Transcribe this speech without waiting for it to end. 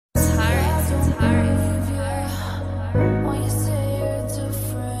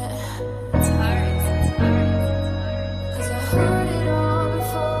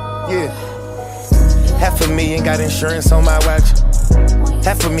$500,000 got insurance on my watch.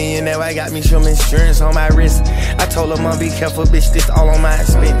 $500,000 that I got me some insurance on my wrist. I told her, mom, be careful, bitch, this all on my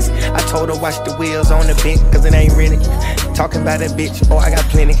expense. I told her, watch the wheels on the bench, cause it ain't rented. Talking about a bitch, oh, I got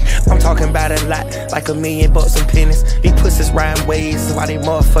plenty. I'm talking about a lot, like $1,000,000 and pennies. These pussies riding waves, why they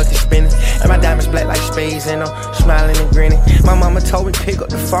motherfucking spinning. And my diamonds black like spades, and I'm smiling and grinning. My mama told me, pick up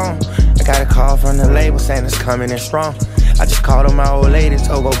the phone. I got a call from the label saying it's coming in strong. I just called on my old lady,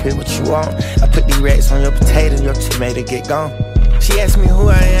 told go pick what you want. I put these racks on your potato, your tomato get gone. She asked me who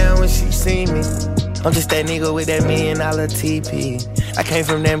I am when she seen me. I'm just that nigga with that $1,000,000 TP. I came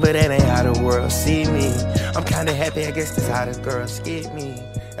from them, but that ain't how the world see me. I'm kinda happy, I guess that's how the girls get me.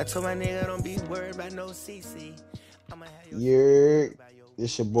 I told my nigga, don't be worried about no CC. Yeah,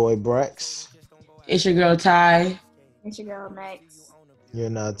 it's your boy Brax. It's your girl Ty. It's your girl Max.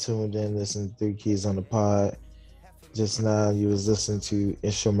 You're not tuned in, listening to Three Keys on the Pod. Just now, you was listening to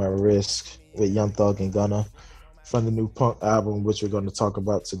Issue My Risk with Young Thug and Gunna from the new Punk album, which we're going to talk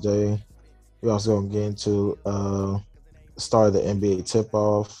about today. We're also going to get into start of the NBA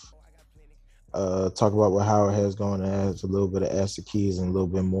tip-off, talk about what Howard has going on, a little bit of Ask the Keys and a little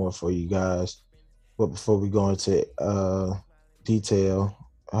bit more for you guys. But before we go into detail,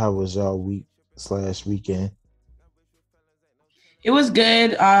 how was y'all week/weekend? It was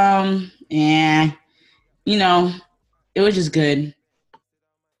good. And you know, it was just good.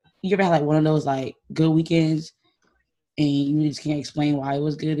 You ever had like one of those like good weekends and you just can't explain why it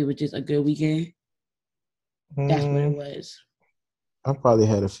was good? It was just a good weekend. That's what it was. I probably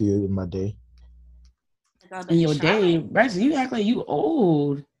had a few in my day. In your day, Bryson, you act like you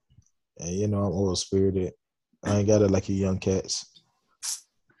old. Yeah, you know I'm old spirited. I ain't got it like you young cats.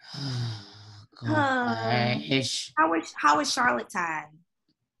 Gosh. How was Charlotte time?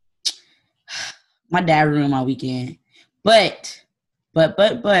 My dad ruined my weekend. But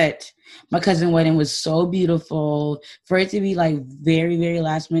my cousin's wedding was so beautiful. For it to be like very, very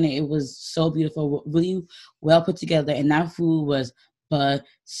last minute, it was so beautiful, really well put together. And that food was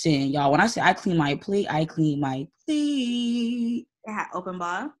bussin'. Y'all, when I say I clean my plate, I clean my plate. They had open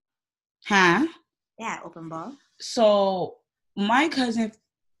bar. Huh? They had open bar. So my cousin's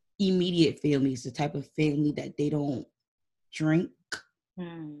immediate family is the type of family that they don't drink.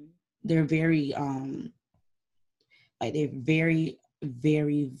 They're very they're very,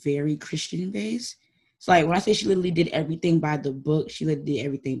 very, very Christian based. So like when I say she literally did everything by the book, she literally did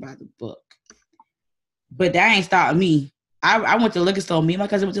everything by the book. But that ain't stopped me. I went to the liquor store. Me and my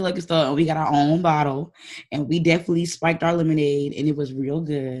cousin went to the liquor store and we got our own bottle and we definitely spiked our lemonade and it was real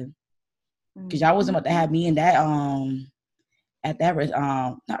good. Cause y'all wasn't about to have me in that at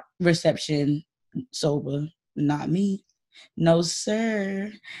that not reception sober. Not me. No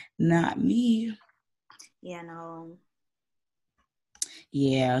sir. Not me. Yeah, no.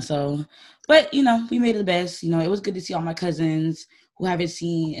 Yeah, so, but, you know, we made it the best. You know, it was good to see all my cousins who I haven't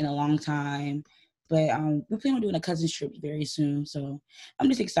seen in a long time. But we're planning on doing a cousins trip very soon. So I'm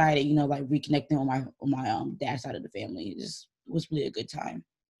just excited, you know, like reconnecting on my dad's side of the family. It just was really a good time.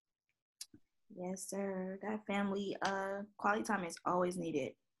 Yes, sir. That family quality time is always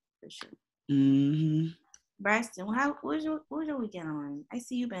needed, for sure. Mm-hmm. Braxton, what was your weekend on? I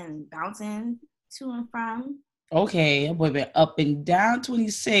see you've been bouncing to and from. Okay, that boy been up and down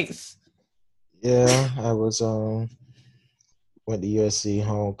 26. Yeah, I was went to USC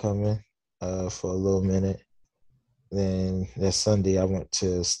homecoming for a little minute. Then that Sunday I went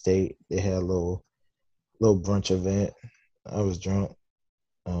to State. They had a little brunch event. I was drunk.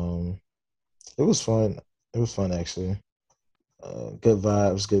 It was fun. It was fun actually. Good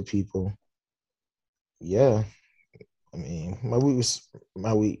vibes, good people. Yeah. I mean,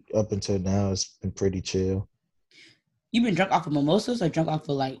 my week up until now has been pretty chill. You been drunk off of mimosas or drunk off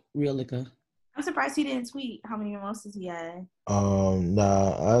of like real liquor? I'm surprised he didn't tweet how many mimosas he had.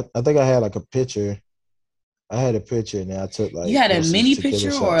 Nah, I think I had like a picture. I had a picture and I took like. You had a mini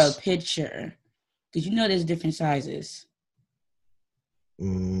picture shots. or a picture? Because you know there's different sizes. I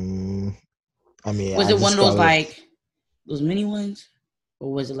mean, was it one of those like those mini ones,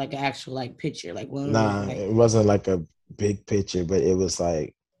 or was it like an actual like picture? Like one. Nah, it wasn't like a big picture, but it was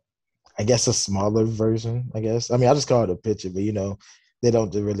like, I guess a smaller version. I guess. I mean, I just call it a picture, but you know, they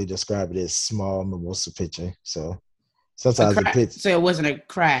don't really describe it as small mimosa picture. So sometimes the picture. So it wasn't a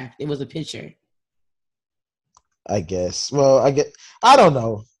craft; it was a picture. I guess. Well, I don't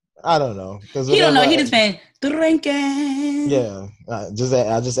know. Because he don't know. He just been drinking. Yeah, I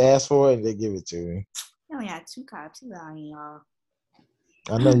just asked for it and they give it to me. He only had 2 cups. He lying, y'all.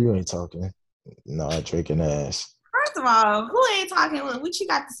 I know you ain't talking. No, I drinking ass. First of all, who ain't talking? What you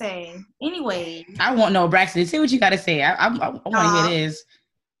got to say? Anyway, I want no Braxton. Say what you got to say. I want to hear this.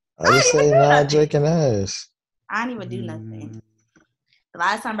 I just say nah, Drake and ass. I didn't even do nothing. The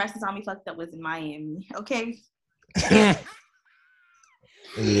last time Braxton saw me fucked up was in Miami. Okay.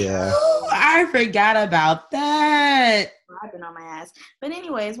 Yeah. I forgot about that. I've been on my ass. But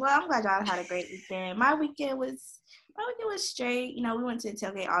anyways, well, I'm glad y'all had a great weekend. My weekend was straight. You know, we went to the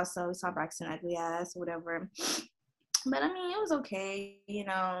tailgate also. We saw Braxton ugly ass, whatever. But I mean, it was okay. You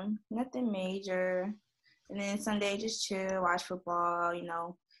know, nothing major. And then Sunday, just chill, watch football. You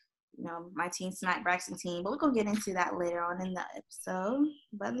know, my team smacked Braxton team. But we're gonna get into that later on in the episode.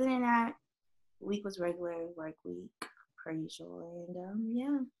 But other than that, week was regular work week, per usual, and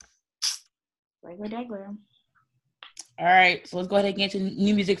yeah, regular. All right, so let's go ahead and get into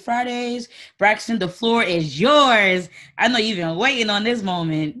New Music Fridays. Braxton, the floor is yours. I know you've been waiting on this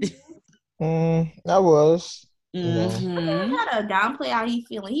moment. I was. Mm-hmm. I gotta downplay how he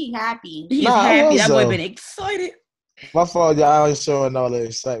feeling. He happy. He's happy. That boy though. been excited. My fault, y'all always showing all the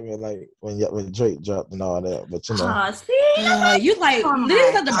excitement, like when Drake dropped and all that. But you know, You like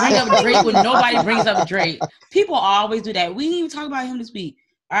niggas have to bring up Drake when nobody brings up Drake. People always do that. We didn't even talk about him this week.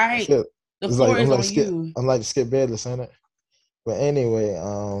 All right, the floor is on you. I'm like Skip Bayless, ain't it? But anyway,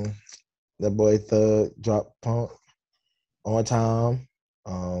 that boy Thug dropped Punk on time.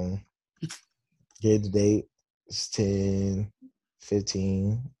 Gave the date. It's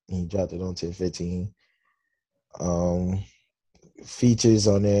 10/15. He dropped it on 10/15. Features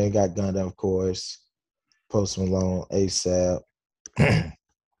on there, got Gunna, of course, Post Malone, ASAP,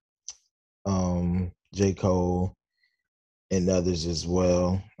 J. Cole, and others as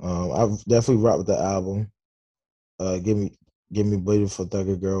well. I've definitely rocked with the album. Give me beautiful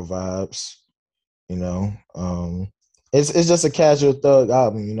Thugger Girl vibes. You know, it's just a casual Thug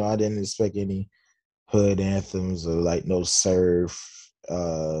album. You know, I didn't expect any hood anthems or like no surf,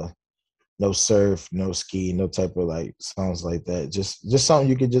 no ski, no type of like songs like that. Just something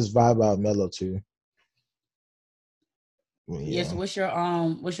you could just vibe out mellow to. Yeah. Yes. What's your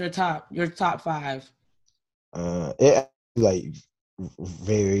top 5? It like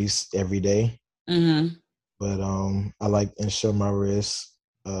varies every day. Mm-hmm. But I like Insure My Wrist,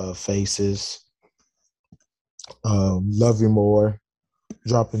 Faces, Love You More,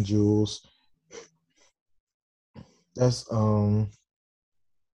 Dropping Jewels. That's some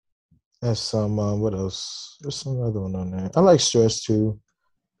what else? There's some other one on there. I like Stress too.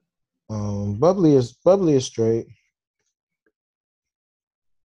 Bubbly is straight.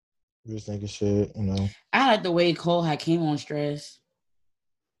 Just thinking shit, you know. I like the way Cole had came on Stress.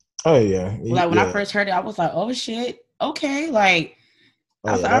 Oh yeah. Like when I first heard it, I was like, oh shit, okay. Like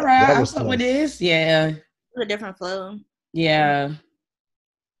I was like, all right, I'm fuck with this. Yeah. A different flow. Yeah.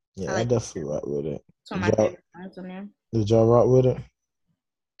 Yeah, I definitely rock with it. Some of my favorite songs on there. Did y'all rock with it?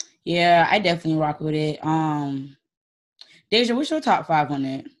 Yeah, I definitely rock with it. Deja, what's your top 5 on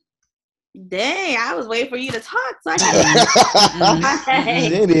it? Dang, I was waiting for you to talk, so I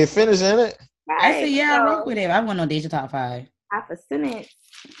You didn't finish in it. I said, yeah, I rock with it. I want to know Deja top 5. Half a sentence.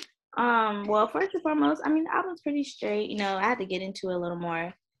 Well, first and foremost, I mean, the album's pretty straight. You know, I had to get into it a little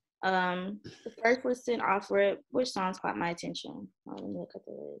more. The first listen off rip, which songs caught my attention? Let me look at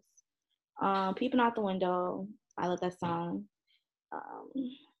the list. Peeping Out the Window, I love that song.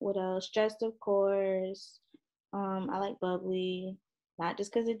 What else? Stressed, of course. I like Bubbly, not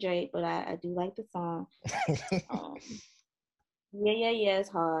just because of Drake, but I do like the song. Yeah, it's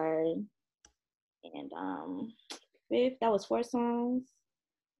hard. And fifth, that was 4 songs.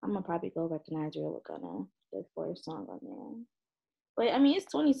 I'm gonna probably go Recognize Real with Gunna. There's 4 songs on there. But I mean, it's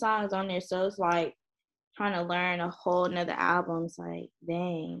 20 songs on there, so it's like trying to learn a whole nother album. It's like,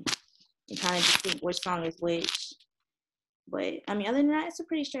 dang, you kind of just think which song is which. But I mean, other than that, it's a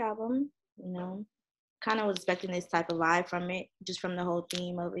pretty straight album. You know, kind of was expecting this type of vibe from it, just from the whole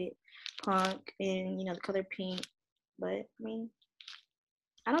theme of it, punk and the color pink. But I mean,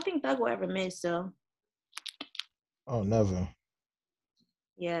 I don't think Thug will ever miss. So. Oh, never.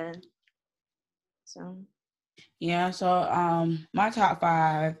 Yeah. So. Yeah, so my top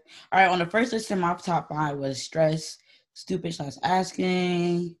 5. All right, on the first listen, my top 5 was Stress, Stupid /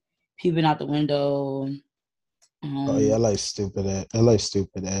 Asking, Peeping Out the Window. Oh yeah, I like Stupid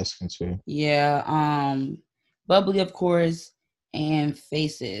Asking too. Yeah, Bubbly, of course, and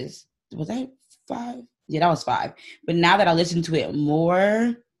Faces. Was that 5? Yeah, that was 5. But now that I listen to it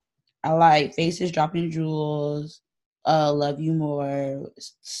more, I like Faces, Dropping Jewels, Love You More,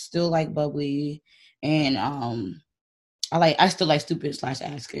 still like Bubbly. And I still like Stupid /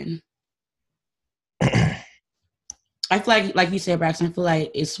 Asking. I feel like you said, Braxton, I feel like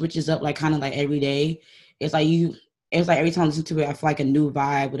it switches up like kind of like every day. It's like every time I listen to it, I feel like a new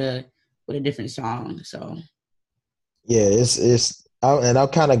vibe with a different song. So yeah, it's I'm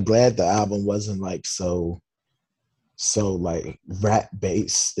kind of glad the album wasn't like so like rap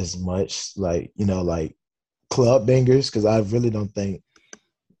based as much, like like club bangers, because I really don't think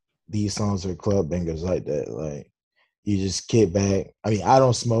these songs are club bangers like that. Like you just kick back. I mean, I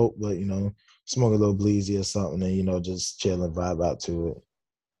don't smoke, but smoke a little bleezy or something, and just chill and vibe out to it.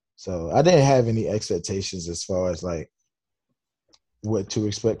 So I didn't have any expectations as far as like what to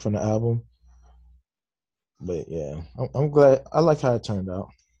expect from the album. But yeah, I'm glad. I like how it turned out.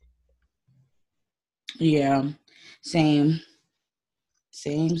 Yeah, same.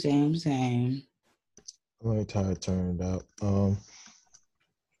 I liked how it turned out.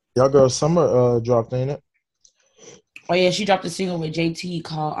 Y'all girl Summer dropped, ain't it? Oh yeah, she dropped a single with JT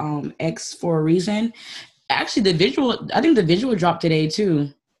called X for a Reason. Actually, I think the visual dropped today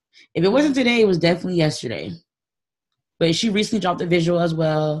too. If it wasn't today, it was definitely yesterday. But she recently dropped the visual as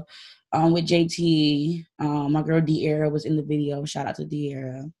well with JT. My girl D'Era was in the video. Shout out to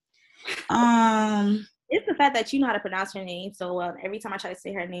D'Era. It's the fact that you know how to pronounce her name so well. Every time I try to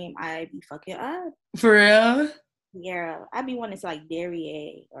say her name, I be fucking up. For real? Yeah, I be wanting to like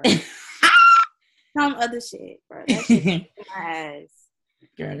Derriere or some other shit, bro. That shit my ass.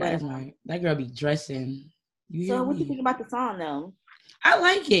 Girl, that girl be dressing. So what you think about the song though? I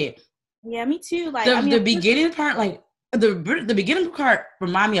like it. Yeah, me too. Like the beginning part, like the beginning part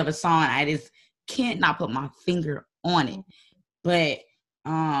remind me of a song. I just can't not put my finger on it. But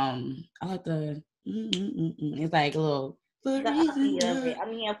I like the it's like a little the upbeat of it. I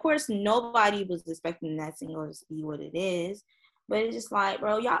mean, of course, nobody was expecting that single to be what it is, but it's just like,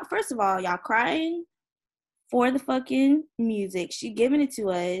 bro, y'all. First of all, y'all crying for the fucking music. She giving it to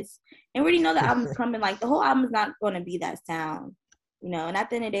us, and we already know the album's coming. Like the whole album's not going to be that sound, And at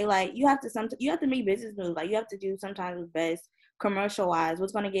the end of the day, like you have to make business moves. Like you have to do sometimes what's best commercial wise.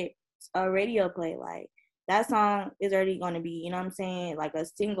 What's going to get a radio play? Like that song is already going to be, you know what I'm saying, like a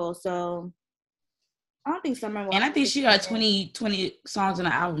single. So I don't think Summer. And I think she got 20 songs on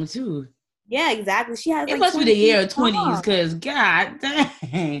the album too. Yeah, exactly. She has. It must be the year of 20s, because god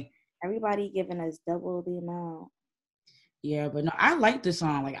dang. Everybody giving us double the amount. Yeah, but no, I like the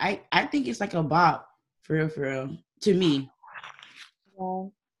song. Like I think it's like a bop for real. To me. Yeah,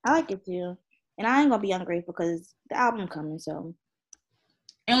 I like it too. And I ain't gonna be ungrateful because the album coming, so.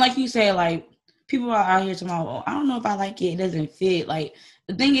 And like you say, like people are out here tomorrow. Oh, I don't know if I like it. It doesn't fit. Like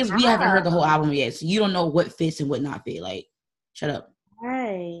the thing is, we haven't heard the whole album yet, so you don't know what fits and what not fit. Like, shut up.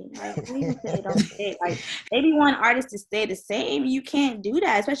 Right. Like we even say it don't fit. Like maybe one artist to stay the same. You can't do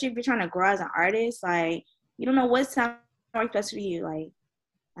that, especially if you're trying to grow as an artist. Like you don't know what sound works best for you. Like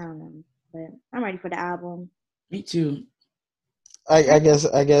I don't know, but I'm ready for the album. Me too. I guess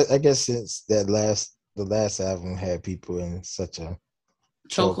since the last album had people in such a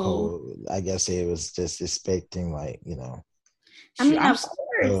chokehold, I guess it was just expecting like I mean, of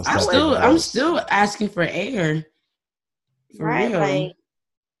course, I'm still asking for air. For right, real. like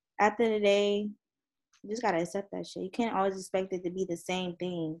at the end of the day, you just gotta accept that shit. You can't always expect it to be the same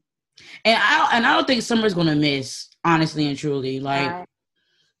thing. And I don't think Summer's gonna miss, honestly and truly. Like right.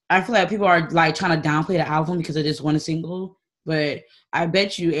 I feel like people are like trying to downplay the album because of this one single, but I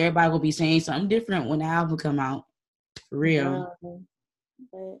bet you everybody will be saying something different when the album come out. For real. Yeah,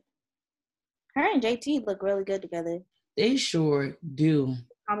 but her and JT look really good together. They sure do.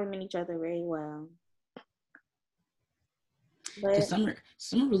 Compliment each other very well. But Summer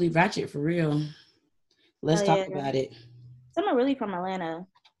really ratchet for real. Let's talk about it. Summer really from Atlanta.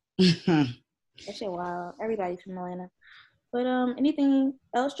 That shit wild. Everybody's from Atlanta. But anything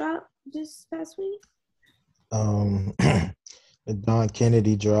else dropped this past week? The Don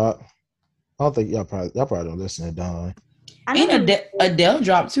Kennedy drop. I don't think y'all probably don't listen to Don. Ain't Adele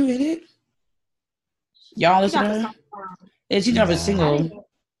dropped too, ain't it? Y'all listen to her? Yeah, she dropped a single.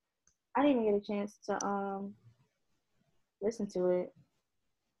 I didn't even get a chance to listen to it.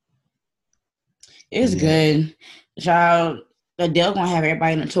 It's good. Child, Adele gonna have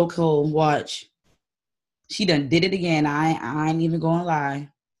everybody in a chokehold. Watch. She done did it again. I ain't even gonna lie.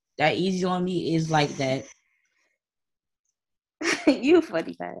 That Easy on Me is like that. You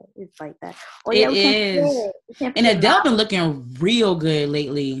funny, man. It's like that. Oh, yeah, it is. And Adele been looking real good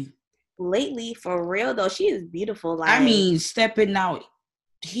lately. Lately, for real though, she is beautiful. Like I mean, stepping out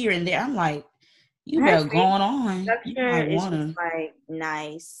here and there. I'm like, you better going on. Structure is just like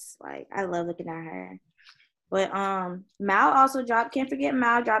nice. Like I love looking at her. But Mal also dropped. Can't forget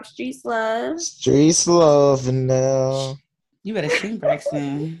Mal dropped Streets Love. Streets Love, and now you better sing,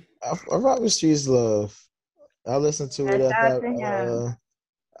 Braxton. I rock with Streets Love. I listened to it after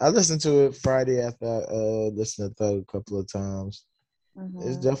I listened to it Friday after I listened to it a couple of times. Mm-hmm.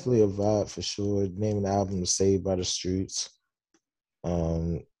 It's definitely a vibe for sure. The name of the album is Saved by the Streets.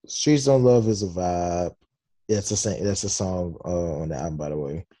 Streets Don't Love is a vibe. It's the same. That's a song on the album, by the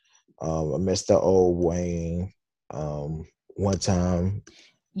way. Mr. Old Wayne. One time.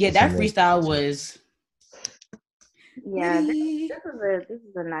 Yeah, Is on that there. freestyle was Yeah, this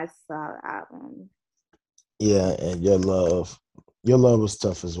is a nice solid album. Yeah, and Your Love was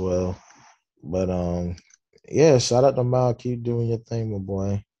tough as well. But yeah, shout out to Mal. Keep doing your thing, my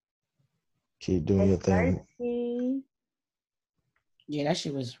boy. Keep doing your It's thing. thirsty. yeah, that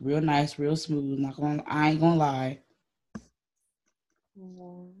shit was real nice, real smooth. I ain't gonna lie.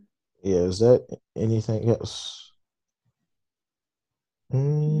 Yeah, is that anything else?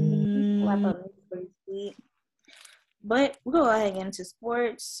 Wrap up this pretty sweet. But we'll go ahead and get into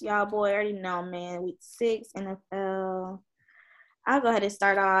sports. Y'all boy already know, man. Week 6 NFL. I'll go ahead and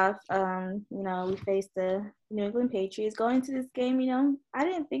start off. We faced the New England Patriots. Going into this game, I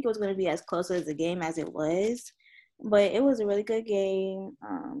didn't think it was going to be as close as a game as it was, but it was a really good game.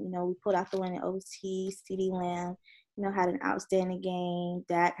 We pulled out the win in OT. CeeDee Lamb, had an outstanding game.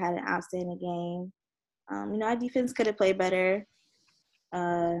 Dak had an outstanding game. Our defense could have played better.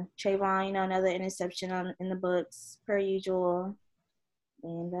 Trayvon, another interception in the books per usual.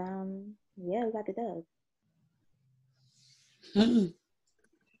 And yeah, we got the dub.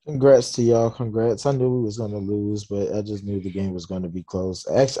 Congrats to y'all. Congrats. I knew we was gonna lose, but I just knew the game was gonna be close.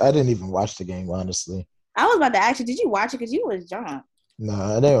 Actually, I didn't even watch the game, honestly. I was about to ask you, did you watch it? Because you was drunk.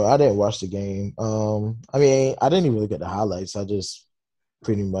 No, I didn't watch the game. I mean, I didn't even look at the highlights. I just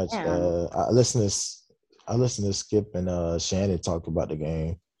pretty much I listened to Skip and Shannon talk about the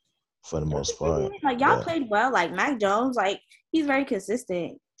game for the most part. Like y'all played well. Like Mac Jones, like he's very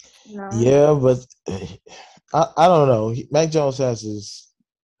consistent. Yeah, but I don't know. Mac Jones has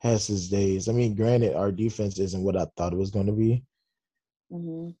his days. I mean, granted, our defense isn't what I thought it was going to be.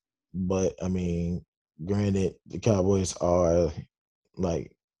 Mm-hmm. But I mean, granted, the Cowboys are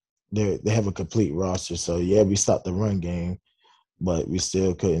like they have a complete roster. So yeah, we stopped the run game, but we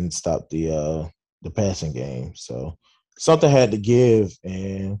still couldn't stop the passing game. So something had to give,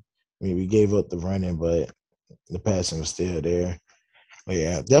 and I mean, we gave up the running, but the passing was still there. But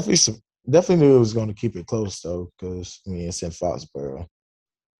yeah, definitely knew it was going to keep it close though, because I mean it's in Foxborough.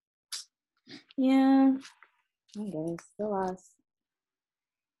 Yeah, I guess still lost.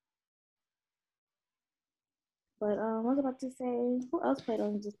 But what was I about to say? Who else played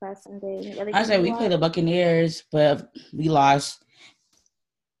on this past Sunday? I said we played the Buccaneers, but we lost.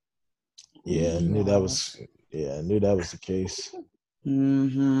 Yeah, I knew that was the case.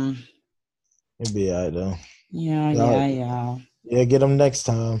 Mm-hmm. It'd be all right though. Yeah. Yeah, get them next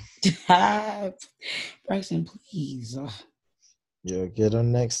time. Bryson, please. Yeah, get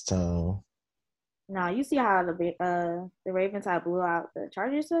them next time. No, you see how the Ravens had blew out the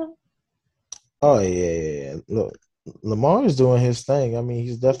Chargers though? Oh yeah. Look, Lamar is doing his thing. I mean,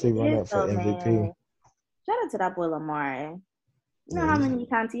 he's definitely running up for MVP. Man. Shout out to that boy Lamar. You know how many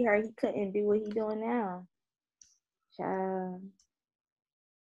times he heard he couldn't do what he's doing now? Yeah,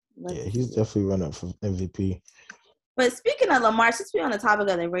 he's definitely running up for MVP. But speaking of Lamar, since we're on the topic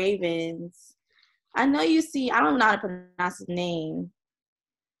of the Ravens, I know you see, I don't know how to pronounce his name.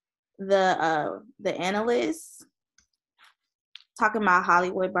 The analyst talking about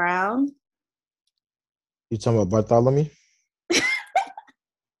Hollywood Brown. You talking about Bartholomew?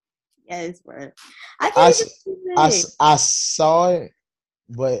 Yes, bro. I saw it,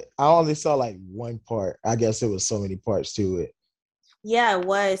 but I only saw like one part. I guess it was so many parts to it. Yeah, it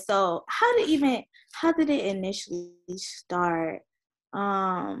was. So how did it initially start?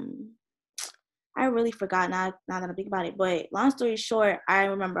 I really forgot now that I think about it. But long story short, I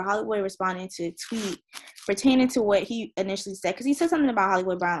remember Hollywood responding to a tweet pertaining to what he initially said, because he said something about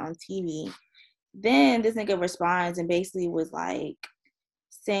Hollywood Brown on TV. Then this nigga responds and basically was like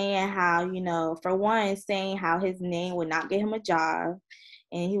saying how, for one, saying how his name would not get him a job.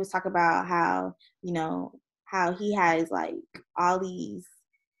 And he was talking about how, how he has like all these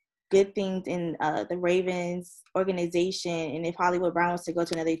good things in the Ravens organization. And if Hollywood Brown was to go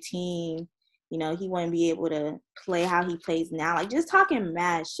to another team, he wouldn't be able to play how he plays now. Like, just talking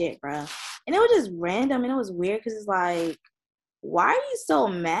mad shit, bro. And it was just random, and it was weird because it's like, why are you so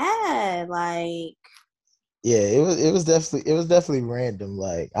mad? Like, yeah, it was definitely random.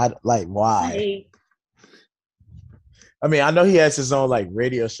 Like, why? I mean, I know he has his own like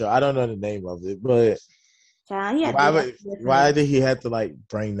radio show. I don't know the name of it, but why did he have to like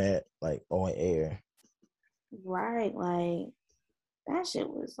bring that like on air? Right, like. That shit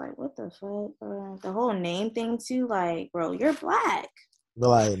was like, what the fuck, bro? The whole name thing too, like, bro, you're black. But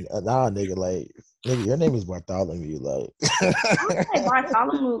like, nah, nigga, your name is Bartholomew, like. I was like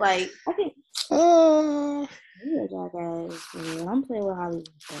Bartholomew, like, I think Uh, You a jackass. Man. I'm playing with Hollywood.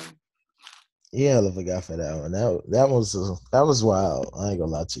 So. yeah, I forgot for that one. That was wild. I ain't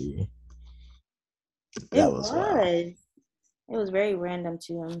gonna lie to you. It That was wild. was. It was very random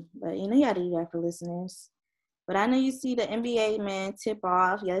to him, but you had to do that for listeners. But I know you see the NBA man tip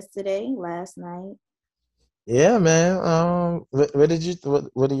off last night. Yeah, man. What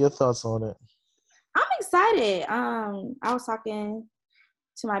are your thoughts on it? I'm excited. I was talking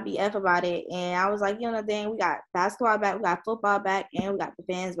to my BF about it, and I was like, we got basketball back, we got football back, and we got the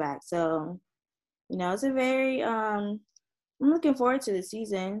fans back. So, it's a very I'm looking forward to the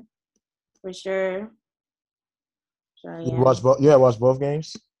season for sure. So You yeah. watch both? You had watched both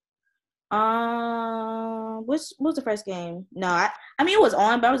games? What was the first game? No, I mean it was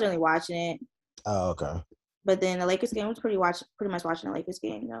on, but I was only watching it. Oh, okay. But then the Lakers game was pretty much watching the Lakers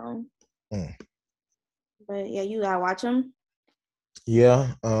game, But yeah, you gotta watch them.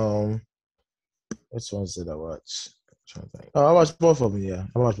 Yeah. Which ones did I watch? I'm trying to think. Oh, I watched both of them. Yeah,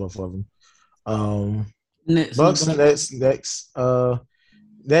 I watched both of them. Bucks and Nets.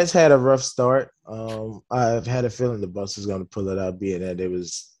 Nets had a rough start. I've had a feeling the Bucks was going to pull it out, being that it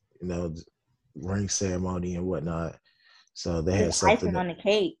was, ring ceremony and whatnot. So they had something icing on the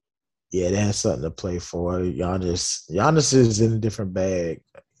cake. Yeah, they had something to play for. Giannis is in a different bag.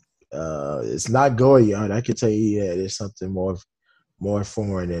 It's not Goyard. I can tell you that. There's something more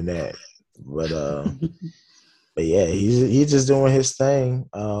foreign than that. But yeah, he's just doing his thing.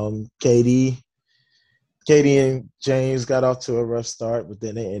 KD and James got off to a rough start, but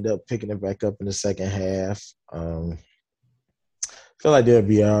then they end up picking it back up in the second half. Feel like they'll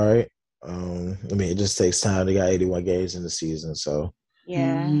be all right. It just takes time. They got 81 games in the season, so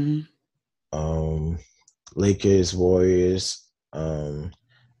yeah. Lakers, Warriors,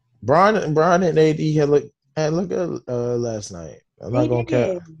 Bron and AD had looked good last night. I'm not gonna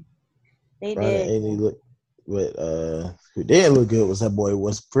cap. They Bron did. and AD looked, but who didn't look good was that boy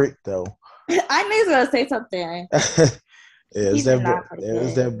Westbrook though. I knew he was gonna say something. It was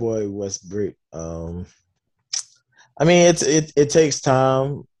that boy Westbrook. It takes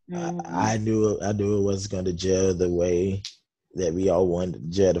time. Mm-hmm. I knew it wasn't going to gel the way that we all wanted to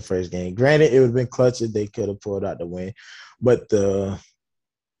gel the first game. Granted, it would have been clutch if they could have pulled out the win, but the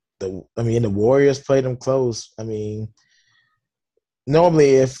Warriors played them close.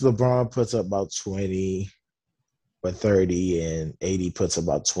 Normally if LeBron puts up about 20 or 30 and AD puts up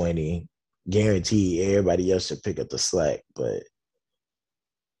about 20, guaranteed everybody else should pick up the slack. But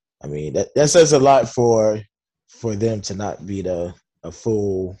that says a lot for them to not beat a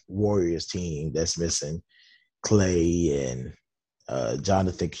full Warriors team that's missing Clay and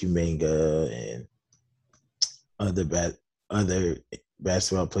Jonathan Kuminga and other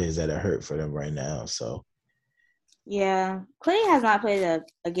basketball players that are hurt for them right now. So yeah, Clay has not played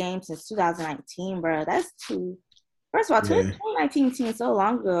a game since 2019, bro. That's too. First of all, 2019 seems so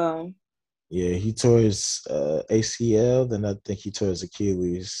long ago. Yeah, he tore his ACL, then I think he tore his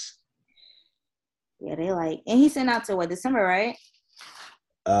Achilles. Yeah, and he sent out to December, right?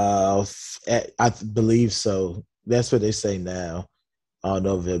 I believe so. That's what they say now. I don't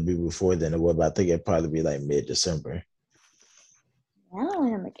know if it'll be before then or what, but I think it'll probably be like mid-December. I don't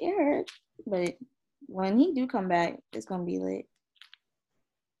want him to get hurt, but when he do come back, it's gonna be lit.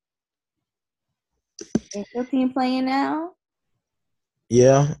 Is your team playing now?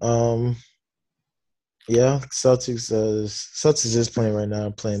 Yeah. Yeah. Celtics is playing right now,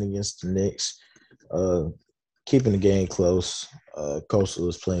 playing against the Knicks. Keeping the game close. Coastal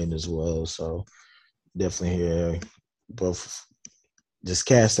is playing as well, so definitely here both. Just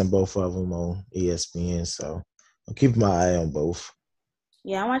casting both of them on ESPN, so I'm keeping my eye on both.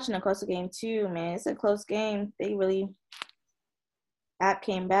 Yeah, I'm watching the Coastal game too, man. It's a close game. App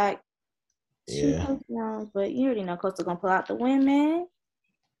came back. Yeah. But you already know Coastal gonna pull out the win, man.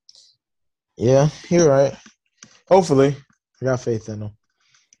 Yeah, you're right. Hopefully, I got faith in them.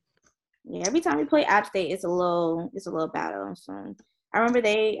 Yeah, every time we play App State, it's a little battle. So I remember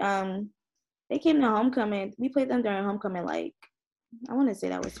they came to homecoming. We played them during homecoming, like I want to say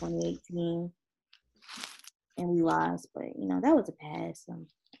that was 2018, and we lost. But that was a pass. So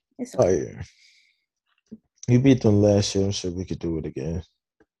it's okay. Oh yeah, you beat them last year. I'm sure we could do it again.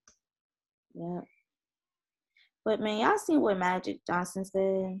 Yeah. But man, y'all seen what Magic Johnson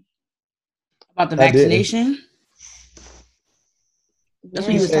said about the vaccination? That's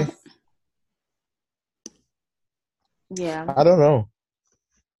what he said. Yeah. I don't know.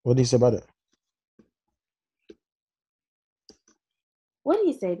 What did he say about it? What did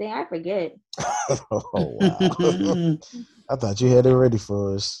he say? Dang, I forget. Oh, wow. I thought you had it ready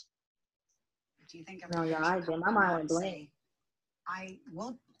for us. Do you think no, y'all, I did. My mind went blank. I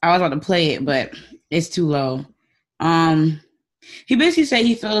won't I was about to play it, but it's too low. He basically said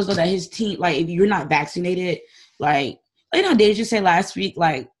he feels as though that his team, like, if you're not vaccinated, like, you know, they just said last week,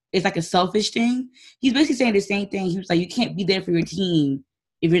 like, it's like a selfish thing. He's basically saying the same thing. He was like, you can't be there for your team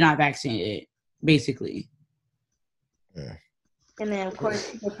if you're not vaccinated, basically. Yeah. And then, of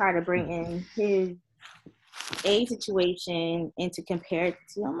course, people try to bring in his age situation and to compare it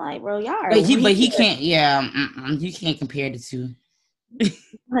to. I'm like, bro, y'all are But he can't. Yeah, you can't compare the two.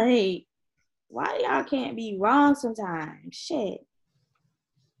 Like, why y'all can't be wrong sometimes? Shit.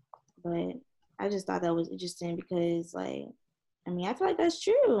 But I just thought that was interesting because, like, I mean, I feel like that's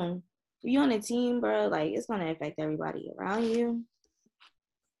true. If you're on a team, bro, like, it's gonna affect everybody around you.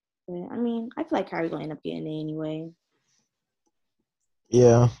 But I mean, I feel like Kyrie's gonna end up getting it anyway.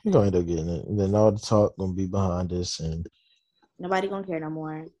 Yeah, you're gonna end up getting it. And then all the talk gonna be behind this, and Nobody gonna care no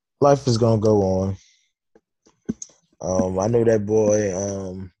more. life is gonna go on. I know that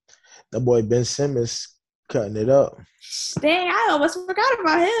boy Ben Simmons cutting it up. Dang, I almost forgot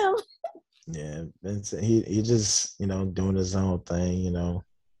about him. Yeah, he just, you know, doing his own thing, you know,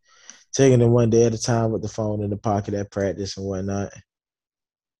 taking it one day at a time with the phone in the pocket at practice and whatnot.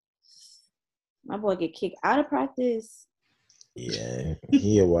 My boy get kicked out of practice. Yeah,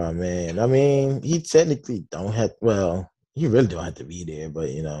 he a wild man. I mean, he technically don't have. Well, he really don't have to be there, but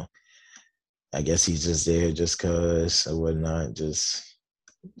you know, I guess he's just there just cause or whatnot, just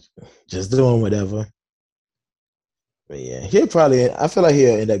doing whatever. But yeah, he'll probably. I feel like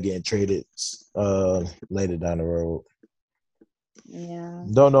he'll end up getting traded later down the road. Yeah.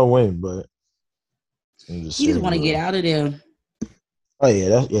 Don't know when, but He just want to get out of there. Oh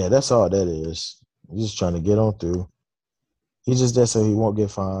yeah, that's all that is. He's just trying to get on through. He's just there so he won't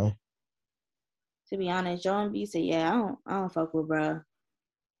get fined. To be honest, Joe Embiid said, "Yeah, I don't fuck with bro."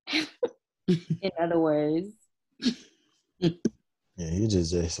 In other words, yeah, he's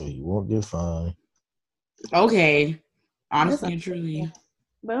just there so he won't get fined. Okay, honestly and truly.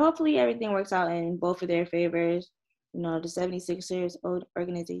 But hopefully everything works out in both of their favors. You know, the 76ers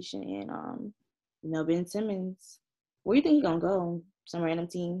organization and you know, Ben Simmons. Where do you think he's gonna go? Some random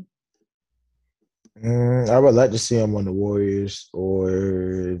team? I would like to see him on the Warriors or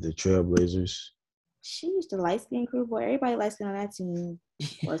the Trailblazers. Sheesh, the light skin crew, boy. Everybody light skin on that team.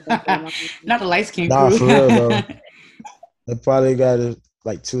 Not the light skin Nah, crew. for real though. They probably got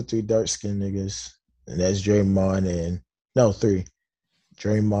like 2 or 3 dark skinned niggas. And that's Draymond and 3.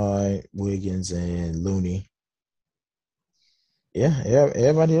 Draymond, Wiggins, and Looney. Yeah,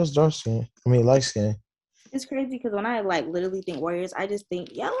 everybody else dark skin. I mean light skin. It's crazy because when I like literally think Warriors, I just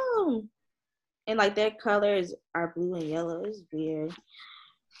think yellow. And like their colors are blue and yellow. It's weird.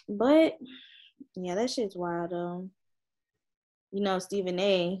 But yeah, that shit's wild though. You know, Stephen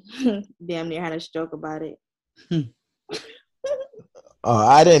A. damn near had a stroke about it.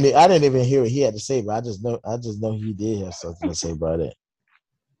 I didn't even hear what he had to say, but I just know he did have something to say about it.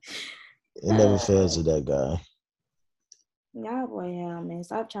 It never fails to that guy. Y'all boy, hell man,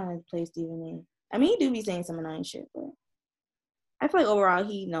 stop trying to play Stephen A. I mean, he do be saying some annoying shit, but I feel like overall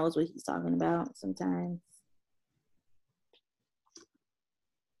he knows what he's talking about sometimes.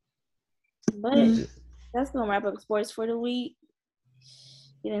 But that's gonna wrap up sports for the week.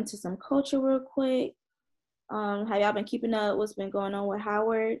 Get into some culture real quick. Have y'all been keeping up what's been going on with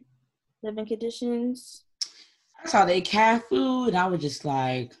Howard living conditions? I saw they cat food and I was just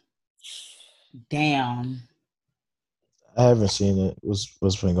like, damn. I haven't seen it.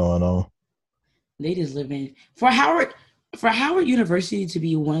 What's been going on? They just living for Howard University to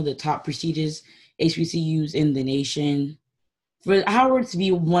be one of the top prestigious HBCUs in the nation. For Howard to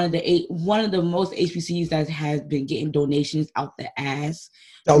be one of the most HBCUs that has been getting donations out the ass.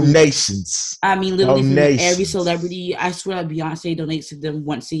 Donations. I mean, literally from every celebrity. I swear that Beyonce donates to them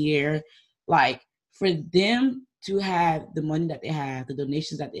once a year. Like, for them to have the money that they have, the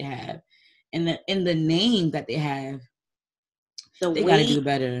donations that they have, and the name that they have, they gotta do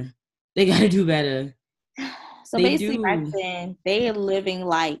better. They gotta do better. So basically, back then, they are living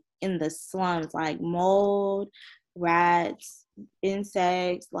like in the slums, like mold, rats,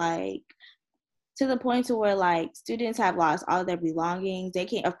 insects, like to the point to where like students have lost all of their belongings. They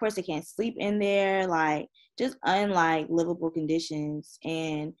can't sleep in there, like just unlike livable conditions.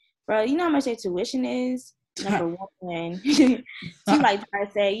 And bro, you know how much their tuition is? Number one. Like I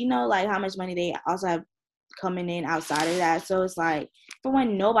say, you know, like how much money they also have coming in outside of that. So it's like, for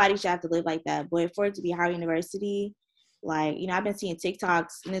one, nobody should have to live like that. But for it to be Howard University, like, you know, I've been seeing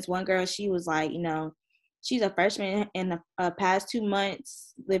TikToks, and this one girl, she was like, you know, she's a freshman, and the past 2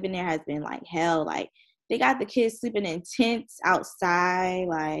 months living there has been like hell. Like, they got the kids sleeping in tents outside.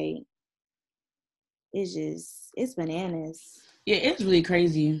 Like, it's bananas. Yeah, it's really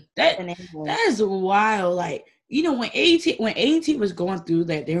crazy. That Bananas. is wild. Like, you know, when AT was going through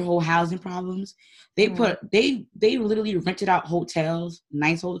their whole housing problems, they Mhm. they literally rented out hotels,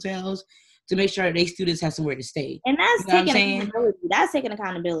 nice hotels, to make sure their students have somewhere to stay. And You that's know what I'm taking saying? accountability. That's taking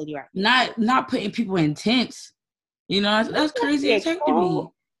accountability right there. Not putting people in tents. You know, that's It's crazy as get heck to cold.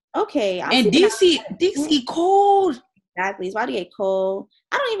 me. Okay, I'm And sleeping DC cold. exactly. It's about to get cold.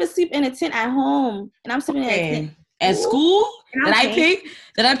 I don't even sleep in a tent at home, and I'm sleeping in a tent Okay. At school and that I'm I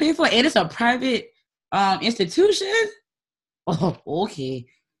paying. pay for, and it's a private institution. Oh, okay.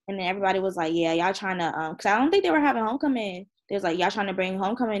 And then everybody was like, "Yeah, y'all trying to because I don't think they were having homecoming. They was like, y'all trying to bring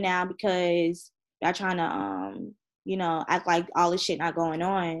homecoming now because y'all trying to act like all this shit not going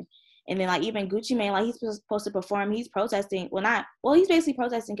on." And then like even Gucci Mane, like he's supposed to perform, he's protesting. He's basically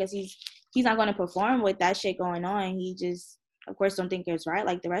protesting because he's not going to perform with that shit going on. He just, of course, don't think it's right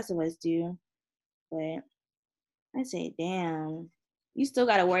like the rest of us do. But I say, damn, you still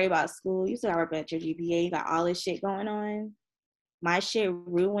got to worry about school. You still got to worry about your GPA. You got all this shit going on. My shit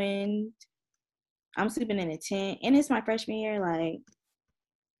ruined. I'm sleeping in a tent, and it's my freshman year. Like,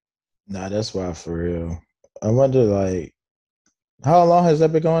 Nah, that's why for real. I wonder, like, how long has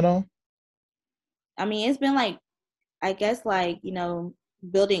that been going on? I mean, it's been like, I guess, like,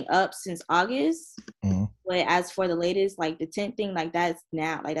 building up since August. Mm-hmm. But as for the latest, like the tent thing, like that's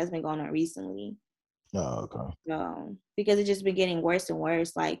now, like that's been going on recently. Oh, okay. Because it's just been getting worse and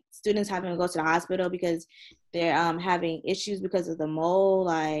worse. Like students having to go to the hospital because they're having issues because of the mold.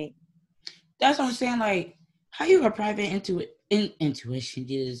 Like, that's what I'm saying. Like, how you a private intuition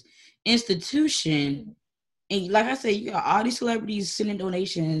is institution, and like I said, you got all these celebrities sending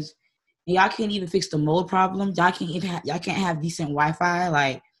donations, and y'all can't even fix the mold problem. Y'all can't have decent Wi-Fi.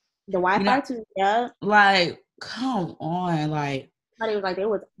 Like, the Wi-Fi too. Yeah. like, come on. Like, But it was like their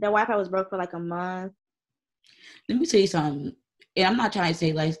Wi-Fi was broke for like a month. let me tell you something. And I'm not trying to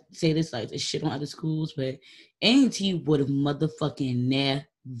say this like this shit on other schools, but A&T would have motherfucking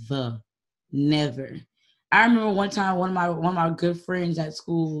never. I remember one time one of my good friends at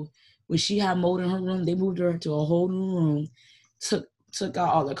school, when she had mold in her room, they moved her to a whole new room, took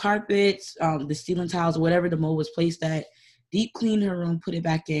out all the carpets, the ceiling tiles, whatever the mold was placed at, deep cleaned her room, put it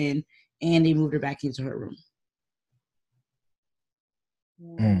back in, and they moved her back into her room.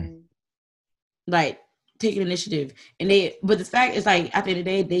 Mm. Like, taking initiative. But the fact is, like, at the end of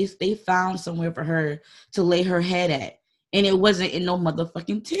the day, they found somewhere for her to lay her head at, and it wasn't in no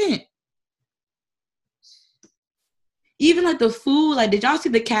motherfucking tent. Even like the food, like, did y'all see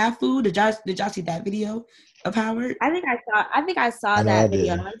the cat food? Did y'all see that video of Howard? I think I saw I know I that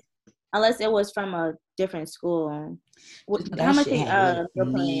video, did. unless it was from a different school. How That much shit is had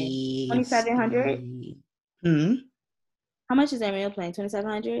meal plan? $2,700. How much is that meal plan?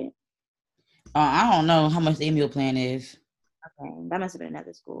 $2,700. I don't know how much the meal plan is. Okay, that must have been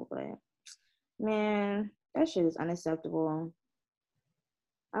another school, but man, that shit is unacceptable.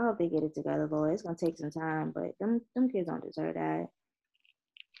 I hope they get it together, Lord. It's gonna take some time, but them kids don't deserve that.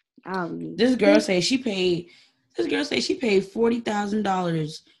 This girl said she paid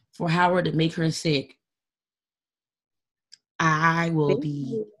 $40,000 for Howard to make her sick. I will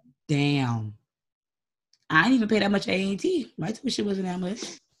be damn. I didn't even pay that much at A&T. My tuition wasn't that much.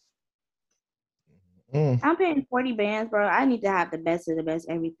 I'm paying 40 bands, bro. I need to have the best of the best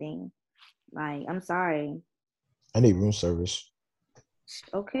everything. Like, I'm sorry. I need room service.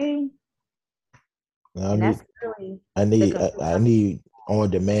 Okay. I need on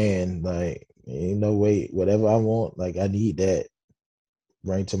demand. Like, ain't no wait, whatever I want. Like, I need that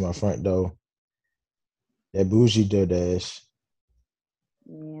right to my front door. That bougie DoorDash.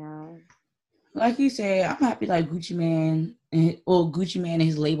 Yeah. Like you said, I'm happy like Gucci Mane and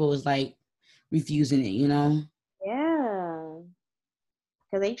his label is like refusing it, you know? Yeah.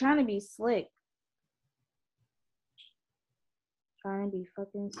 Because they trying to be slick. Trying to be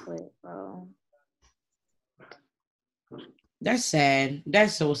fucking slick, bro. That's sad.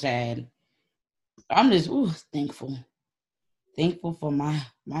 That's so sad. I'm just thankful. Thankful for my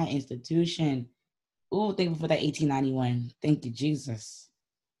institution. Thankful for that 1891. Thank you, Jesus.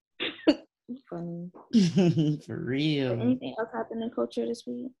 Funny. For real. Did anything else happen in culture this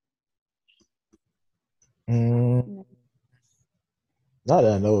week? Not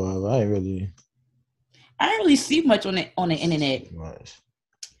that I know of. I didn't really see much on the internet. Much.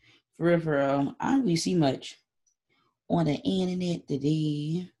 For real. I don't really see much on the internet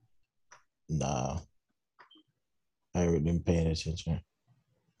today. Nah. I ain't really been paying attention.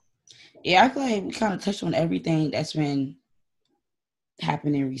 Yeah, I feel like we kind of touched on everything that's been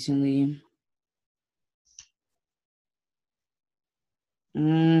happening recently.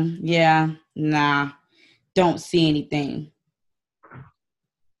 Yeah, nah, don't see anything.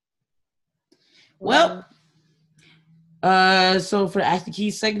 Well, so for the Ask the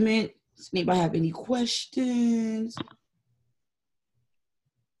Keys segment, does anybody have any questions?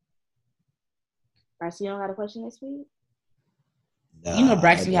 Braxton, you don't got a question this week? Nah, You know,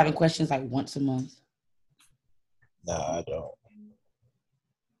 Braxton I be having don't. questions like once a month. Nah, I don't.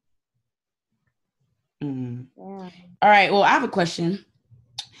 Yeah. All right. Well, I have a question.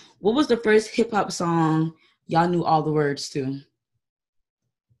 What was the first hip hop song y'all knew all the words to?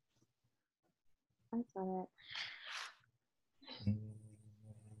 I saw that.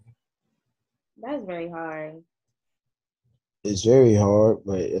 That's very hard. It's very hard,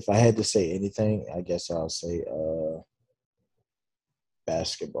 but if I had to say anything, I guess I'll say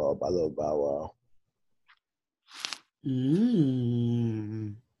Basketball by Lil Bow Wow.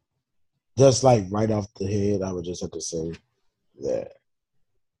 Just like right off the head, I would just have to say that.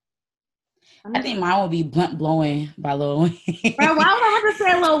 I think mine would be Blunt Blowing by Lil Wayne. Bro, why would I have to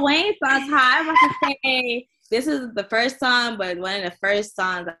say Lil Wayne songs? How I'm about to say this is the first song, but one of the first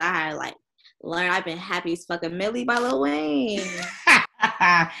songs that I had like learned. I've been happy as fucking Millie by Lil Wayne.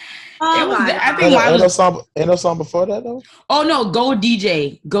 Oh my God. I think mine was ain't no song before that though. Oh no, Go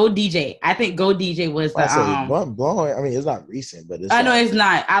DJ. I think Go DJ was the Blunt Blowing. I mean, it's not recent, but it's. I know it's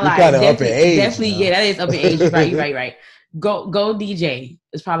not. I like kind of up in age. Definitely, yeah, that is up in age. You're right. Go DJ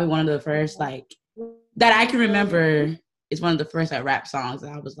is probably one of the first like that I can remember. It's one of the first like rap songs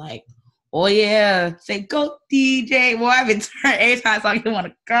that I was like, oh yeah, say Go DJ. Boy, I've been turned every time I want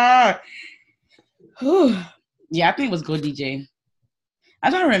to go. Yeah, I think it was Go DJ.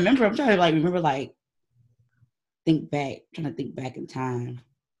 I'm trying to remember. I'm trying to remember think back. I'm trying to think back in time.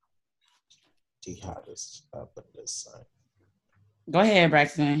 The hottest up in this side. Go ahead,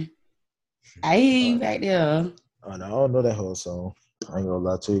 Braxton. I hear you back there. Oh, no, I don't know that whole song. I ain't gonna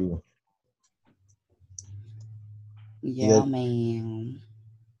lie to you. Yeah, man.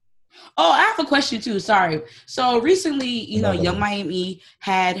 Oh, I have a question too. Sorry. So recently, Young Miami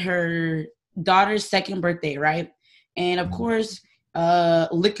had her daughter's second birthday, right? And of course,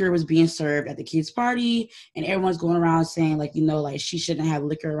 liquor was being served at the kids' party, and everyone's going around saying she shouldn't have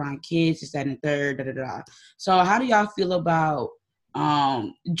liquor around kids, this, that, and the third, da da da. So how do y'all feel about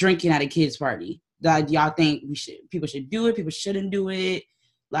drinking at a kids' party? Do y'all think people should do it? People shouldn't do it?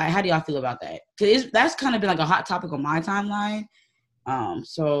 Like, how do y'all feel about that? Because that's kind of been like a hot topic on my timeline.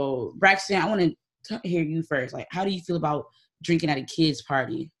 So Braxton, I want to hear you first. Like, how do you feel about drinking at a kids'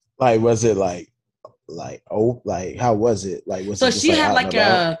 party? Like, was it how was it? Like, was it just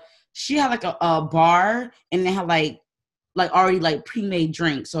she had a bar, and they had like already like pre-made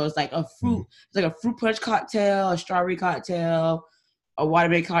drinks. So it's like a fruit, it's like a fruit punch cocktail, a strawberry cocktail, a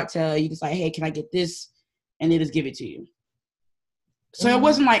watermelon cocktail. You just like, hey, can I get this? And they just give it to you. So it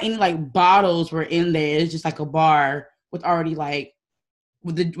wasn't like any like bottles were in there. It's just like a bar with already like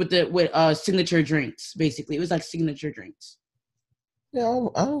with signature drinks. Basically, it was like signature drinks. Yeah,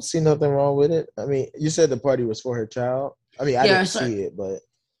 I don't see nothing wrong with it. I mean, you said the party was for her child. I mean, I didn't see it, but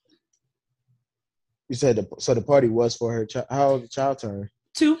you said the party was for her child. How old the child turned?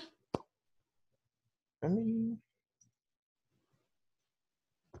 2. I mean,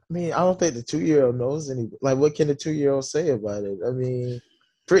 I don't think the 2-year-old knows any. Like, what can the 2-year-old say about it? I mean,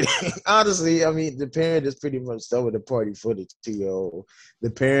 pretty honestly, I mean, the parent is pretty much done with the party for the 2-year-old.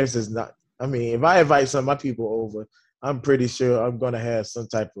 The parents is not. I mean, if I invite some of my people over, I'm pretty sure I'm gonna have some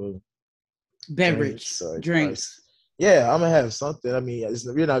type of beverage, drinks. Yeah, I'm gonna have something. I mean,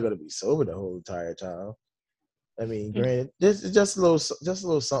 you're not gonna be sober the whole entire time. I mean, granted, this is just a little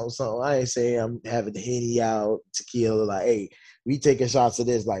something. I ain't saying I'm having the Henny out, tequila. Like, hey, we taking shots of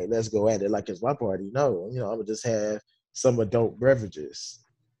this. Like, let's go at it. Like it's my party. No, I'm gonna just have some adult beverages.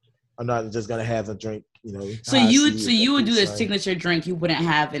 I'm not just gonna have a drink. So you would do the signature drink. You wouldn't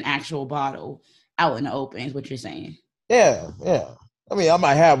have an actual bottle out in the open. Is what you're saying? Yeah. I mean, I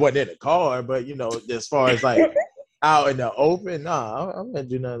might have one in the car, but as far as like out in the open, nah, I'm not gonna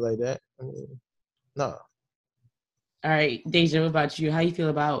do nothing like that. I mean, no. All right, Deja, what about you? How you feel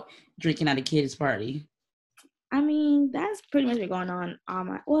about drinking at a kid's party? I mean, that's pretty much what's going on.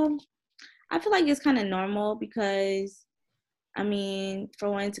 I feel like it's kind of normal because, I mean, for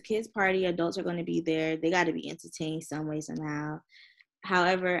when it's a kid's party, adults are going to be there. They got to be entertained some way, somehow.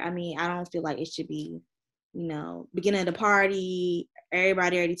 However, I mean, I don't feel like it should be, beginning of the party,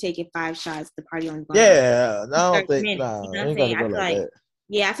 everybody already taking 5 shots, the party only going I don't think, you know what I'm saying? I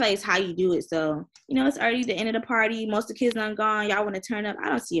feel like it's how you do it. So, it's already the end of the party. Most of the kids are gone. Y'all want to turn up. I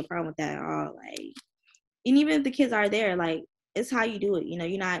don't see a problem with that at all. Like, and even if the kids are there, like, it's how you do it.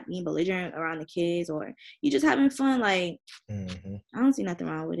 You're not being belligerent around the kids, or you just having fun. Like, I don't see nothing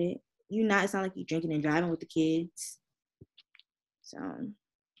wrong with it. It's not like you drinking and driving with the kids. So,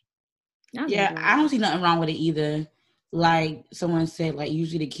 Yeah, I don't see nothing wrong with it either. Like someone said, like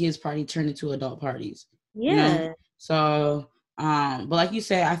usually the kids' party turn into adult parties. Yeah. You know? So, but like you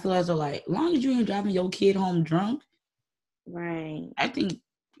said, I feel as though like, as long as you ain't driving your kid home drunk, right? I think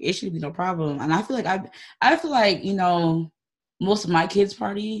it should be no problem. And I feel like you know, most of my kids'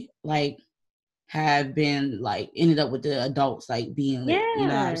 party like have been like ended up with the adults like being lit. You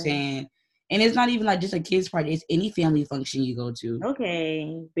know what I'm saying? And it's not even like just a kids' party. It's any family function you go to.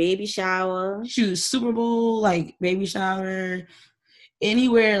 Okay. Baby shower. Shoot, Super Bowl, like baby shower.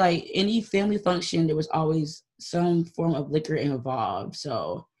 Anywhere, like any family function, there was always some form of liquor involved.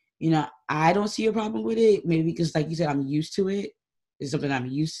 So, you know, I don't see a problem with it. Maybe because, like you said, I'm used to it. It's something I'm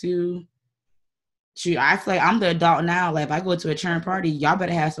used to. Shoot, I feel like I'm the adult now. Like, if I go to a churn party, y'all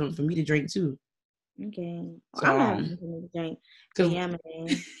better have something for me to drink, too. Okay. So, I'm gonna have something to drink. Yeah, man.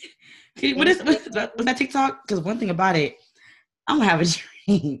 What's that TikTok? Because one thing about it, I'm gonna have a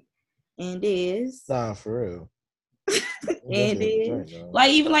drink. And is nah, for real. and is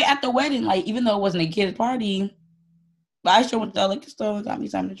like even like at the wedding, like even though it wasn't a kid's party, but I sure went to the liquor store and got me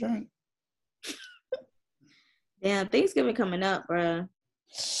something to drink. Damn, Thanksgiving coming up, bro.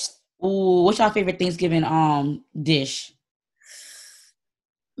 Ooh, what's your favorite Thanksgiving dish?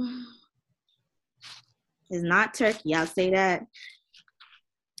 It's not turkey. I'll say that.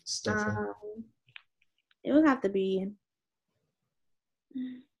 It would have to be.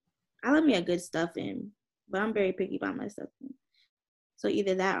 I love me a good stuffing, but I'm very picky about my stuffing. So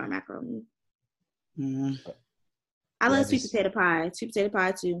either that or macaroni. I love sweet potato pie. Sweet potato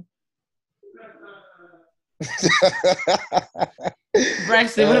pie too.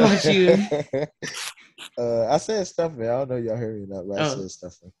 Braxton, what about you? I said stuffing. I don't know if y'all heard me or not, but I said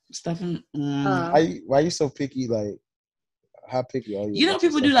stuffing. Stuffing? Why you so picky? Like, how picky are you? You know,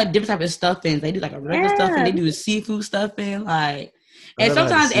 people do like different type of stuffings. They do like a regular stuffing. They do a seafood stuffing. Like, and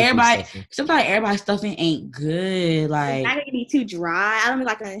sometimes everybody's stuffing ain't good. Like, it's not gonna be too dry. I don't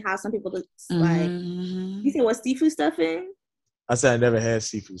like how some people look like. You say what seafood stuffing? I said I never had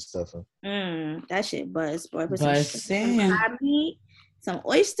seafood stuffing. That shit buzz, boy. Put some crab meat, some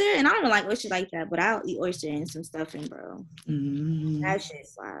oyster, and I don't even like oyster like that, but I'll eat oyster and some stuffing, bro. That shit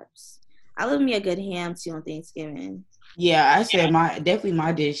slaps. I love me a good ham too on Thanksgiving. Yeah, I said my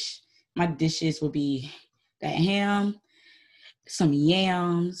dishes would be that ham, some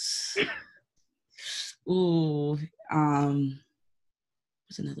yams. Ooh, what's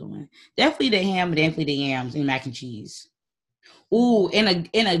another one? Definitely the ham, definitely the yams and mac and cheese. Ooh, and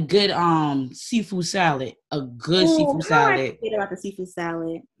a good seafood salad. A good seafood salad. I forget about the seafood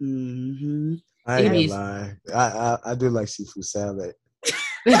salad. I ain't gonna lie. I do like seafood salad.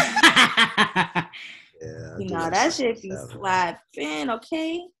 Yeah, you know that shit be slapping,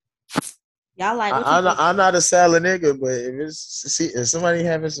 okay? Y'all like? I'm not a salad nigga, but if somebody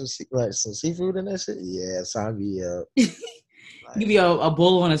having some seafood in that shit, yeah, sign me up. Like, give you a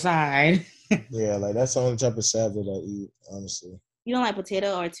bowl on the side. Yeah, like that's the only type of salad I eat, honestly. You don't like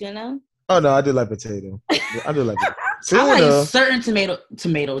potato or tuna? Oh no, I do like potato. I do like tuna. I like certain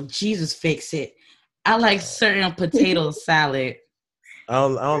tomato. Jesus, fix it. I like certain potato salad. I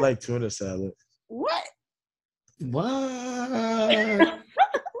don't like tuna salad. What? You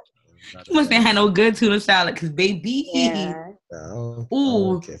must have had no good tuna salad, cause baby. Yeah.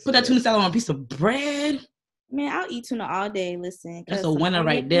 Ooh, put that tuna salad on a piece of bread. Man, I'll eat tuna all day. Listen, that's a winner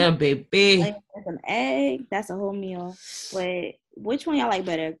right there, baby. Like some egg, that's a whole meal. But which one y'all like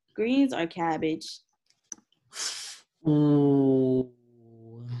better, greens or cabbage? Ooh.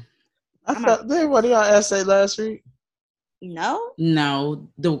 I thought what y'all essay last week? No.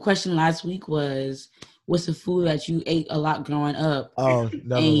 The question last week was, what's the food that you ate a lot growing up? Oh,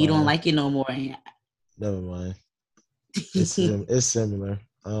 and you don't like it no more. Never mind. It's similar.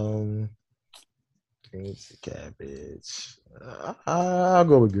 Greens, cabbage. I'll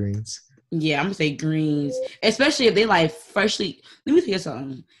go with greens. Yeah, I'm gonna say greens, especially if they like freshly. Let me tell you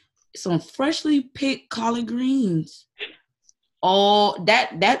something. Some freshly picked collard greens. Oh,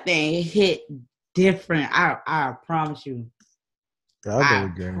 that thing hit different. I promise you.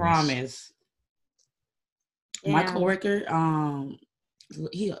 I promise. Yeah. My coworker,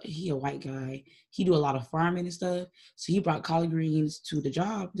 he a white guy. He do a lot of farming and stuff. So he brought collard greens to the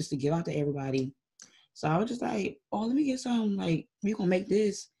job just to give out to everybody. So I was just like, oh, let me get some. Like, we gonna make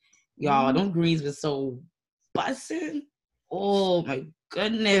this. Y'all, them greens were so bussin'. Oh, my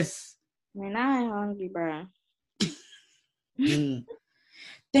goodness. Man, I'm hungry, bro.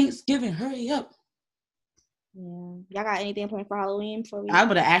 Thanksgiving, hurry up. Yeah. Y'all got anything planned for Halloween? I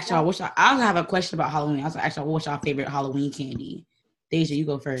would have asked y'all, I have a question about Halloween. I was going to ask y'all, what's y'all favorite Halloween candy? Deja, you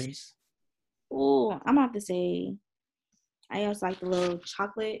go first. Oh, I'm about to say, I also like the little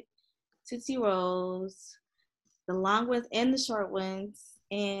chocolate Tootsie Rolls, the long ones and the short ones,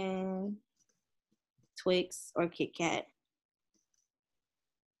 and Twix or Kit Kat.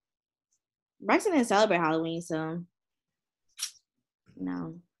 Braxton didn't celebrate Halloween, so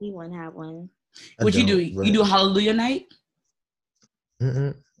no, he wouldn't have one. What you do? You do Hallelujah night?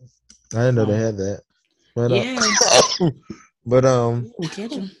 I didn't know they had that. But, yeah. But We'll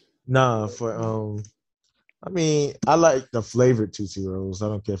catch him. Nah, I mean, I like the flavored Tootsie Rolls. I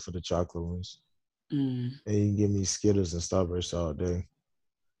don't care for the chocolate ones. And you can give me Skittles and Starburst all day.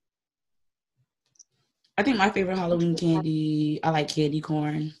 I think my favorite Halloween candy, I like candy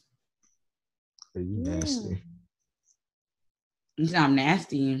corn. Are you nasty? You say I'm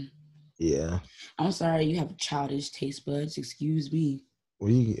nasty? Yeah. I'm sorry, you have childish taste buds. Excuse me.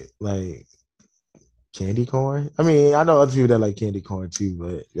 Well, you get, like, candy corn? I mean, I know other people that like candy corn too,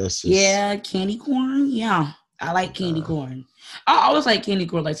 but that's just... Yeah, candy corn? Yeah, I like candy corn. I always like candy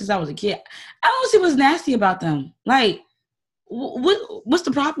corn, like, since I was a kid. I don't see what's nasty about them. Like, what's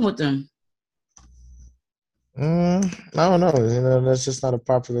the problem with them? I don't know. You know, that's just not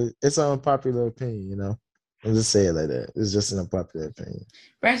it's an unpopular opinion, you know? I'll just say it like that. It's just an unpopular opinion.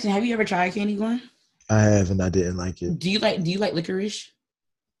 Braxton, have you ever tried candy corn? I have, and I didn't like it. Do you like licorice?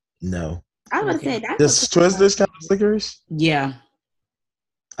 No. I was gonna say that's Does Twizzlers count as licorice? Yeah.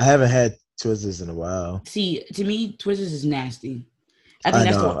 I haven't had Twizzlers in a while. See, to me, Twizzlers is nasty. I think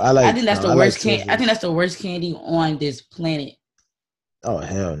that's the worst candy on this planet. Oh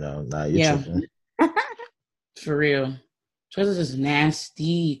hell no! Nah, you're tripping. For real, Twizzlers is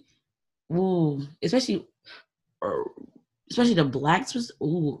nasty. Ooh, especially the black Twizzlers.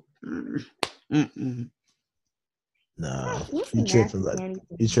 Ooh. Nah, you tripping about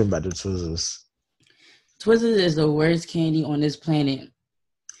the Twizzlers. Twizzlers is the worst candy on this planet.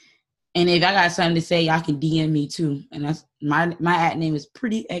 And if I got something to say, y'all can DM me too. And that's my ad name is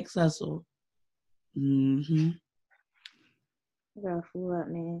Pretty X Hustle. I gotta fool up,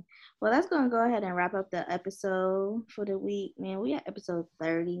 man. Well, that's gonna go ahead and wrap up the episode for the week, man. We at episode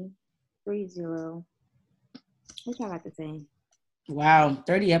 30. What y'all got to say? Wow,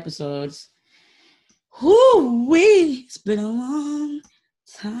 30 episodes. Whoo-wee! It's been a long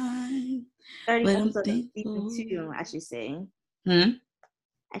time. 30 episodes in season 2, I should say.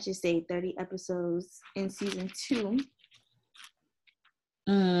 I should say 30 episodes in season 2.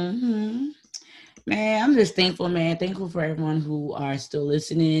 Man, I'm just thankful, man. Thankful for everyone who are still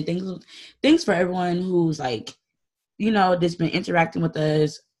listening. Thanks for everyone who's like, you know, just been interacting with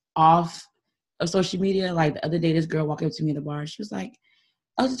us off of social media. Like the other day, this girl walked up to me in the bar. She was like,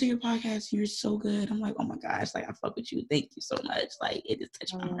 I listen to your podcast. You're so good. I'm like, oh my gosh, like I fuck with you. Thank you so much. Like it just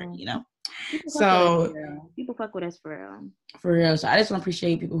touched my heart, you know. People fuck with us for real. For real. So I just want to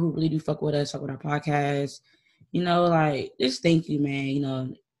appreciate people who really do fuck with us, fuck with our podcast. You know, like just thank you, man. You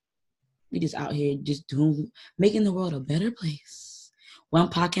know, we just out here just making the world a better place, one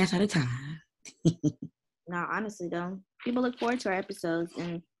podcast at a time. No, honestly though, people look forward to our episodes.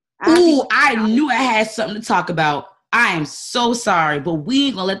 And I knew I had something to talk about. I am so sorry, but we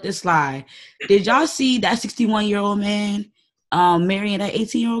ain't gonna let this slide. Did y'all see that 61-year-old man marrying that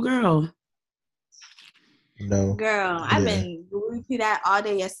 18-year-old girl? No. Girl, I've been glued to that all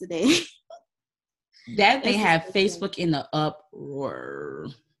day yesterday. That thing had Facebook in the uproar.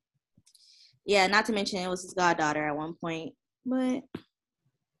 Yeah, not to mention it was his goddaughter at one point. But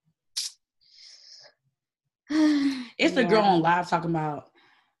it's the girl on live talking about,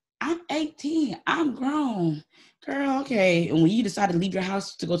 I'm 18, I'm grown. Girl, okay. And when you decide to leave your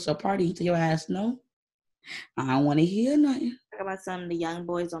house to go to a party, you tell your ass, no, I don't want to hear nothing. Talk about some of the young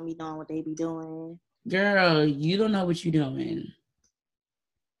boys don't be doing what they be doing. Girl, you don't know what you're doing.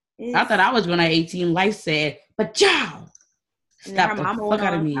 I thought I was when I 18. Life said, but y'all, stop the fuck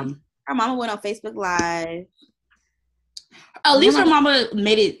out of me. Her mama went on Facebook Live. At least her mama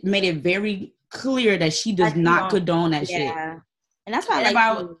made it very clear that she does not condone that shit. And that's why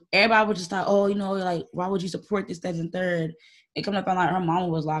everybody was just like, oh, you know, like, why would you support this, that, and third? And coming up on like her mama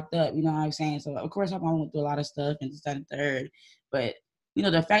was locked up, you know what I'm saying? So of course her mama went through a lot of stuff and this, that, and third. But you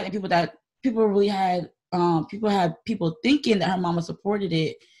know, the fact that people really had people thinking that her mama supported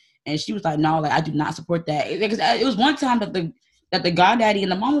it, and she was like, no, like I do not support that. Because it was one time that the goddaddy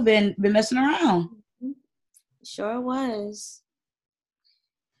and the mama been messing around. Sure was.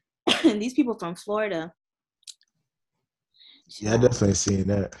 These people from Florida. Yeah, I definitely seen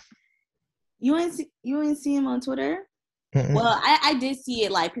that. You ain't see him on Twitter? Mm-mm. Well, I did see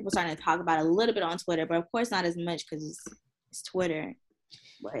it, like people starting to talk about it a little bit on Twitter, but of course not as much because it's Twitter.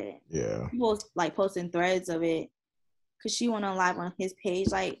 But yeah, people like posting threads of it because she went on live on his page.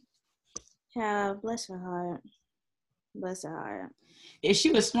 Like, yeah, bless her heart. Bless her heart. If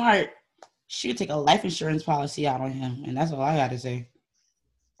she was smart, she would take a life insurance policy out on him, and that's all I got to say.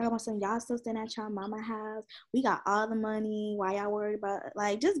 I got my son, y'all still staying at y'all mama house. We got all the money. Why y'all worried about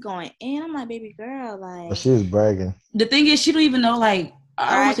like just going in? I'm like, baby girl, like. But she was bragging. The thing is, she don't even know. Like,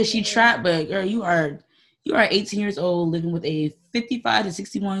 I don't want to say she trapped, but girl, you are 18 years old living with a 55 to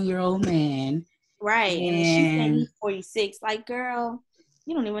 61-year-old man. Right, and she's saying 46. Like, girl,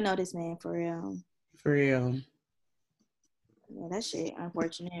 you don't even know this man for real. For real. Yeah, that shit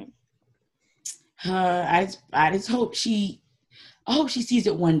unfortunate. I just hope she sees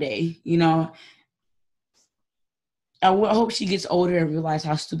it one day. You know, I hope she gets older and realize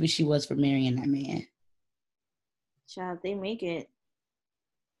how stupid she was for marrying that man. Child, they make it.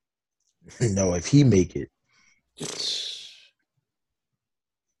 No, if he make it.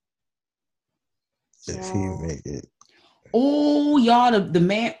 If he make it. Oh, y'all, the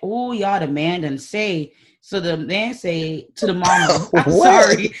man done say. So the man say to the mama, I'm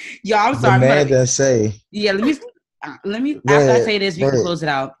sorry. Y'all, I'm sorry. The man done say. Yeah, let me after I say this, we can close it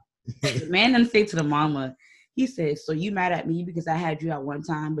out. The man done say to the mama, he said, so you mad at me because I had you at one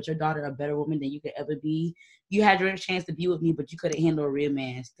time, but your daughter a better woman than you could ever be. You had your chance to be with me, but you couldn't handle a real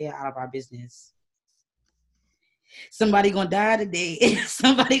man. Stay out of our business. Somebody gonna die today.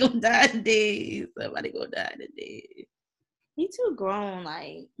 Somebody gonna die today. He too grown.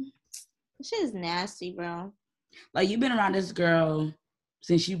 Like, this shit is nasty, bro. Like, you've been around this girl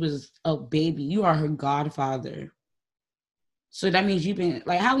since she was a baby. You are her godfather. So that means you've been,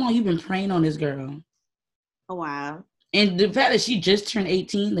 like, how long you been preying on this girl? A while. And the fact that she just turned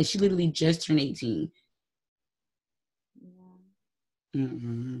 18, like, she literally just turned 18. Yeah.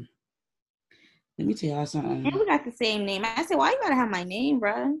 Mm-hmm. Let me tell y'all something. And we got the same name. I said, why you gotta have my name,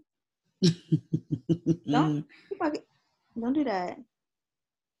 bro? Don't do that.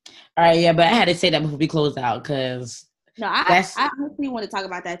 All right, yeah, but I had to say that before we close out, because I honestly want to talk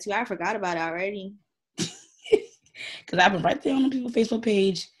about that too. I forgot about it already. Because I've been right there on the people's Facebook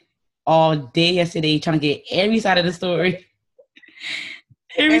page all day yesterday trying to get every side of the story.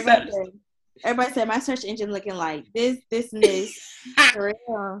 Everybody said my search engine looking like this, and this. For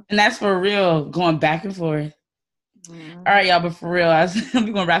real. And that's for real, going back and forth. Mm. All right, y'all, but for real, we're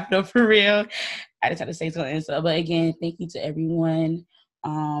going to wrap it up for real. I just had to say something. So, but again, thank you to everyone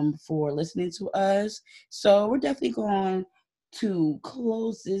for listening to us. So we're definitely going to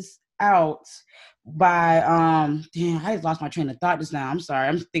close this out by damn, I just lost my train of thought just now. I'm sorry.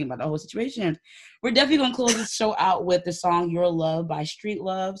 I'm thinking about the whole situation. We're definitely gonna close this show out with the song Your Love by Street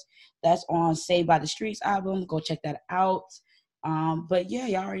Loves. That's on Saved by the Streets album. Go check that out. But yeah,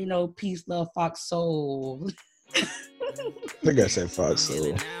 y'all already know peace, love, Fox Soul. I think I said Fox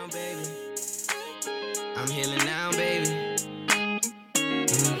Soul. I'm healing now, baby.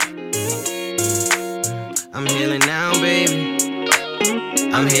 I'm healing now, baby.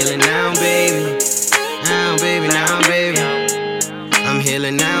 I'm healing now, baby. Now, baby, now, baby. I'm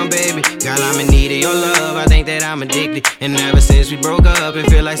healing now, baby. Girl, I'm in need of your love. I think that I'm addicted. And ever since we broke up, it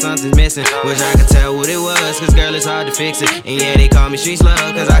feel like something's missing. Wish I could tell what it was, cause girl, it's hard to fix it. And yeah, they call me street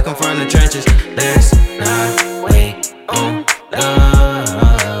love, cause I come from the trenches. Let's not wait on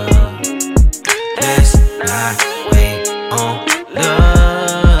love. Let's not wait on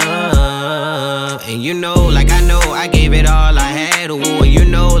love. And you know, like I know, I gave it all I had. Ooh, you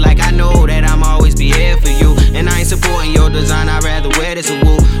know, like I know that I'm always be here for you. And I ain't supporting your design, I'd rather wear this a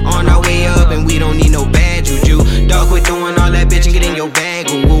woo. On our way up and we don't need no bad juju. Dog, quit doing all that bitch and get in your bag,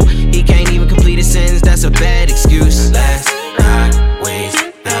 woo. He can't even complete a sentence, that's a bad excuse. Let's not waste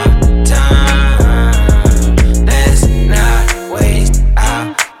our time. Let's not waste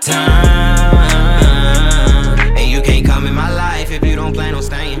our time. And you can't come in my life if you don't plan on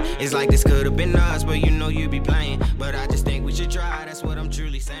staying. It's like this could have been us, but you know you be playing. But I just think we should try, that's what I'm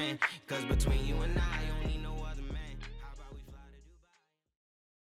truly saying. Cause between you and I only